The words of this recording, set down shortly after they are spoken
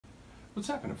What's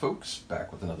happening, folks?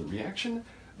 Back with another reaction,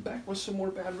 back with some more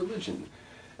Bad Religion.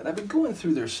 And I've been going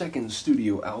through their second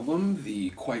studio album, the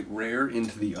quite rare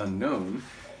Into the Unknown,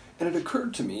 and it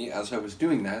occurred to me as I was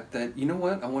doing that, you know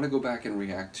what, I want to go back and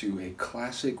react to a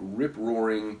classic,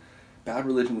 rip-roaring Bad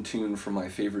Religion tune from my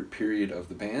favorite period of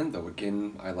the band, though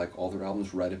again, I like all their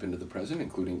albums right up into the present,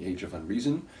 including Age of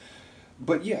Unreason.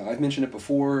 But yeah, I've mentioned it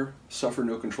before, Suffer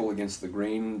No Control Against the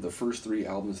Grain, the first three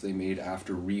albums they made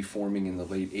after reforming in the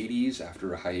late 80s,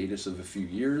 after a hiatus of a few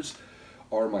years,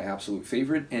 are my absolute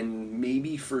favorite, and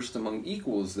maybe first among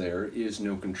equals there is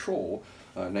No Control,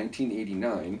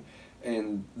 1989,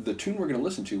 and the tune we're going to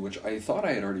listen to, which I thought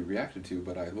I had already reacted to,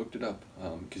 but I looked it up,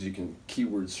 because you can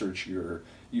keyword search your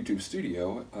YouTube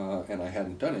Studio, and I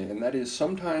hadn't done it, and that is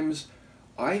Sometimes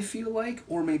I Feel Like,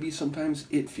 or maybe Sometimes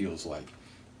It Feels Like.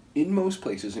 In most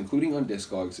places, including on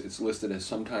Discogs, it's listed as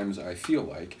Sometimes I Feel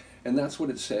Like, and that's what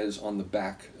it says on the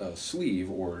back sleeve,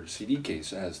 or CD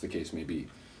case, as the case may be.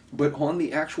 But on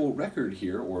the actual record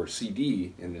here, or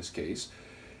CD in this case,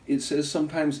 it says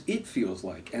Sometimes It Feels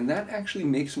Like, and that actually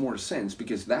makes more sense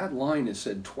because that line is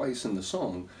said twice in the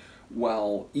song,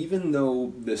 while even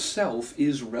though the self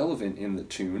is relevant in the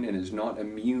tune and is not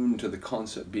immune to the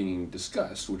concept being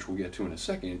discussed, which we'll get to in a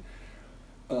second,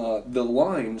 the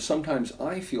line, Sometimes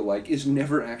I Feel Like, is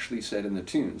never actually said in the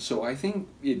tune. So I think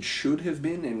it should have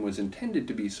been and was intended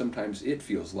to be Sometimes It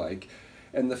Feels Like,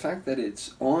 and the fact that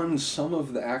it's on some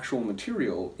of the actual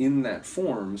material in that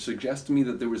form suggests to me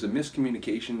that there was a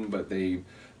miscommunication, but the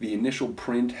initial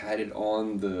print had it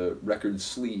on the record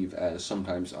sleeve as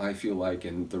Sometimes I Feel Like,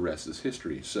 and the rest is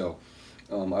history. So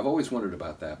I've always wondered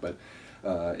about that, but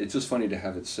it's just funny to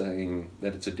have it saying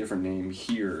that it's a different name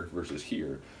here versus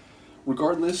here.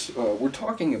 Regardless, we're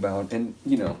talking about, and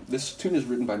you know, this tune is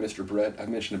written by Mr. Brett. I've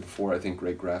mentioned it before. I think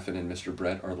Greg Graffin and Mr.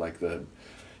 Brett are like the,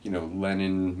 you know,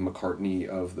 Lennon, McCartney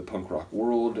of the punk rock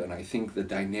world, and I think the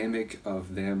dynamic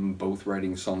of them both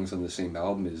writing songs on the same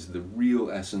album is the real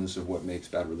essence of what makes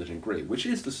Bad Religion great, which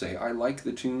is to say, I like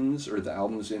the tunes or the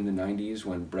albums in the 90s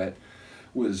when Brett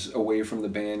was away from the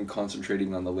band,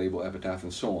 concentrating on the label Epitaph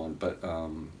and so on, but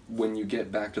when you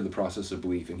get back to the Process of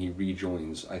Belief and he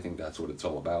rejoins, I think that's what it's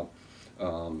all about.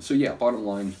 So yeah, bottom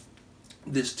line,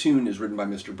 this tune is written by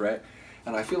Mr. Brett,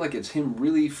 and I feel like it's him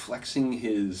really flexing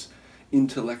his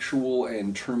intellectual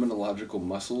and terminological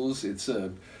muscles. It's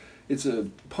a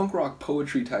punk rock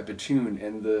poetry type of tune,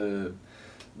 and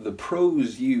the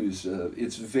prose used,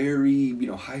 it's very, you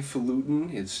know, highfalutin.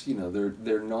 It's, you know,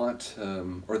 they're not,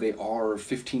 or they are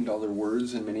 $15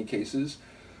 words in many cases.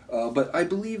 But I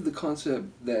believe the concept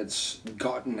that's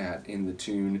gotten at in the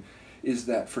tune is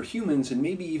that for humans, and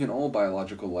maybe even all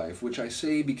biological life, which I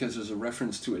say because there's a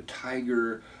reference to a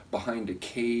tiger behind a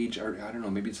cage, or I don't know,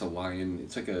 maybe it's a lion,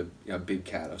 it's like a big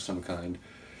cat of some kind,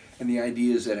 and the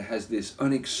idea is that it has this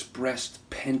unexpressed,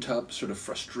 pent-up sort of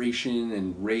frustration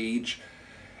and rage,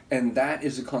 and that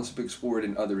is a concept explored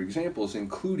in other examples,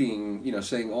 including, you know,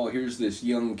 saying, oh, here's this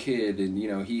young kid, and, you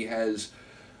know, he has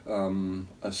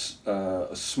a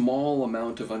small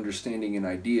amount of understanding and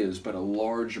ideas, but a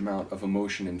large amount of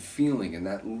emotion and feeling, and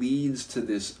that leads to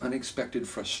this unexpected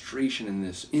frustration and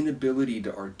this inability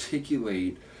to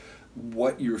articulate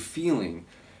what you're feeling.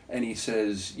 And he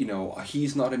says, you know,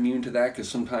 he's not immune to that because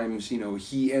sometimes, you know,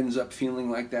 he ends up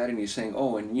feeling like that, and he's saying,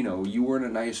 oh, and, you know, you earn a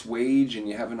nice wage and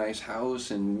you have a nice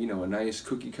house and, you know, a nice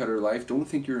cookie-cutter life. Don't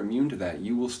think you're immune to that.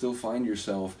 You will still find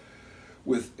yourself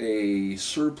with a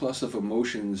surplus of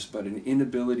emotions, but an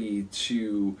inability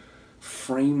to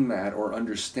frame that or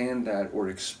understand that or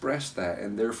express that,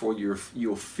 and therefore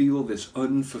you'll feel this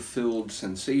unfulfilled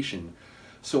sensation.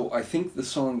 So I think the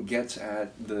song gets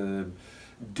at the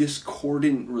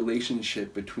discordant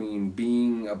relationship between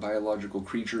being a biological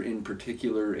creature, in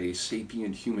particular a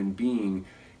sapient human being,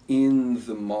 in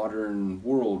the modern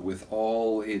world with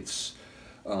all its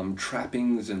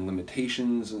trappings and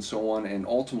limitations and so on, and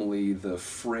ultimately the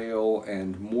frail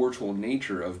and mortal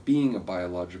nature of being a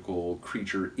biological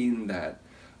creature in that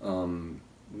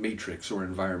matrix or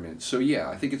environment. So yeah,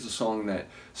 I think it's a song that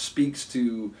speaks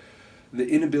to the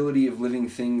inability of living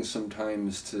things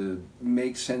sometimes to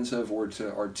make sense of or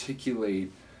to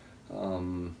articulate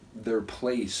their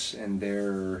place and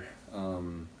their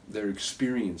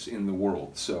experience in the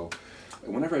world. So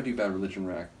whenever I do Bad Religion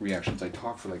reactions, I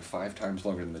talk for like 5 times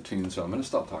longer than the tune, so I'm going to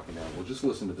stop talking now. We'll just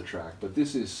listen to the track. But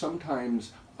this is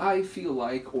Sometimes I Feel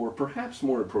Like, or perhaps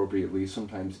more appropriately,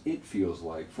 Sometimes It Feels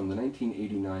Like, from the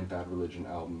 1989 Bad Religion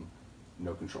album,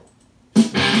 No Control.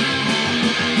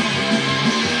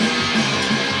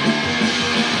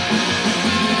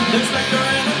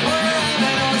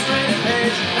 Illustrated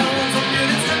page, elements of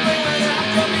units to play with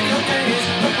after video days.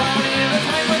 The body of a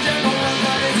time for general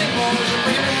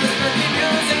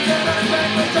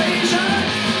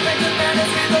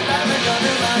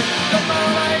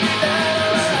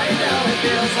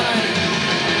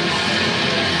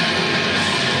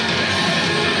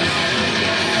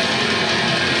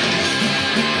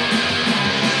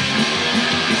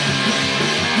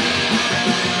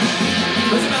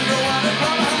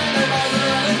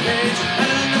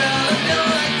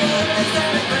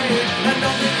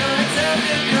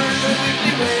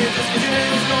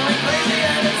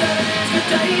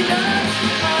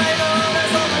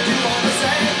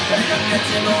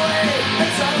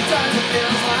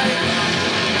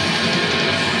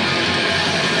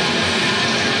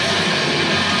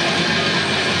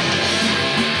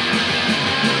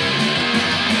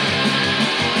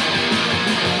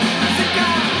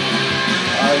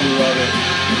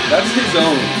That's his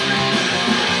own.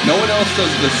 No one else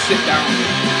does the sit down.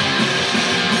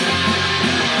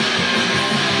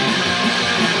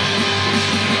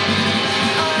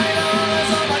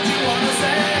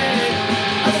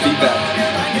 The feedback.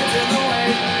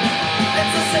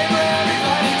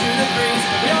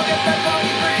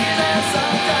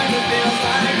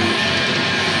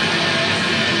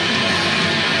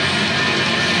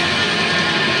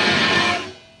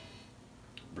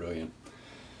 Brilliant.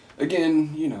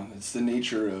 Again, you know, it's the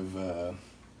nature of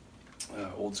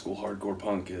old school hardcore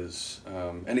punk is,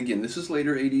 and again, this is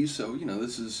later 80s, so, you know,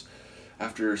 this is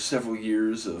after several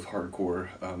years of hardcore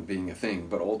being a thing,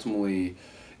 but ultimately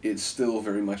it's still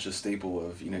very much a staple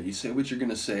of, you know, you say what you're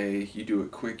going to say, you do it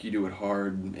quick, you do it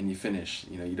hard, and you finish.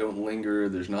 You know, you don't linger,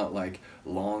 there's not like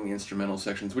long instrumental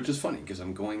sections, which is funny because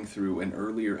I'm going through an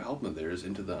earlier album of theirs,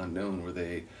 Into the Unknown, where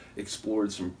they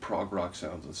explored some prog rock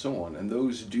sounds and so on, and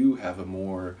those do have a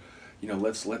more, you know,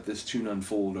 let's let this tune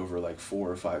unfold over like 4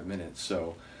 or 5 minutes.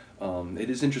 So it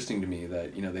is interesting to me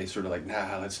that, you know, they sort of like,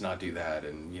 nah, let's not do that.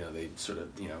 And, you know, they sort of,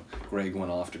 you know, Greg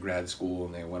went off to grad school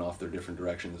and they went off their different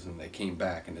directions and they came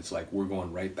back and it's like, we're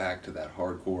going right back to that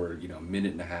hardcore, you know,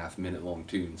 minute and a half, minute long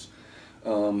tunes.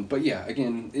 But yeah,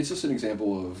 again, it's just an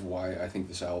example of why I think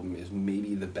this album is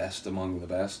maybe the best among the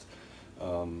best.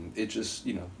 It just,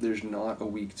 you know, there's not a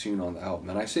weak tune on the album.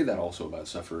 And I say that also about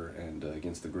Suffer and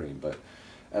Against the Grain, but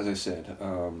as I said,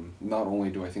 not only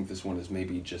do I think this one is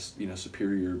maybe just, you know,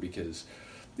 superior because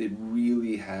it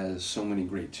really has so many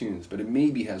great tunes, but it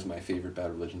maybe has my favorite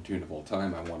Bad Religion tune of all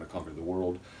time, I Want to Conquer the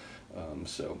World.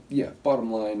 So, yeah,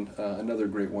 bottom line, another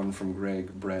great one from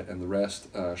Greg, Brett, and the rest.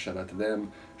 Shout out to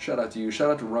them. Shout out to you.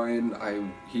 Shout out to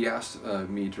Ryan. He asked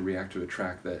me to react to a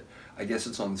track that I guess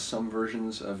it's on some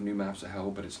versions of New Maps of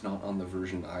Hell, but it's not on the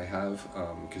version I have,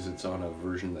 because it's on a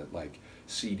version that, like,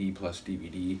 CD plus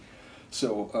DVD.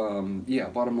 So, yeah,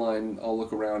 bottom line, I'll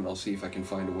look around, I'll see if I can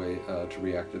find a way to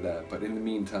react to that. But in the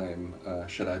meantime,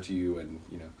 shout out to you, and,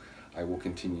 you know, I will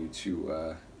continue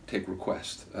to take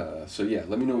requests. So, yeah,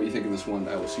 let me know what you think of this one.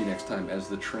 I will see you next time, as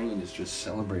the train is just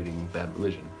celebrating Bad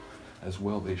Religion, as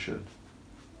well they should.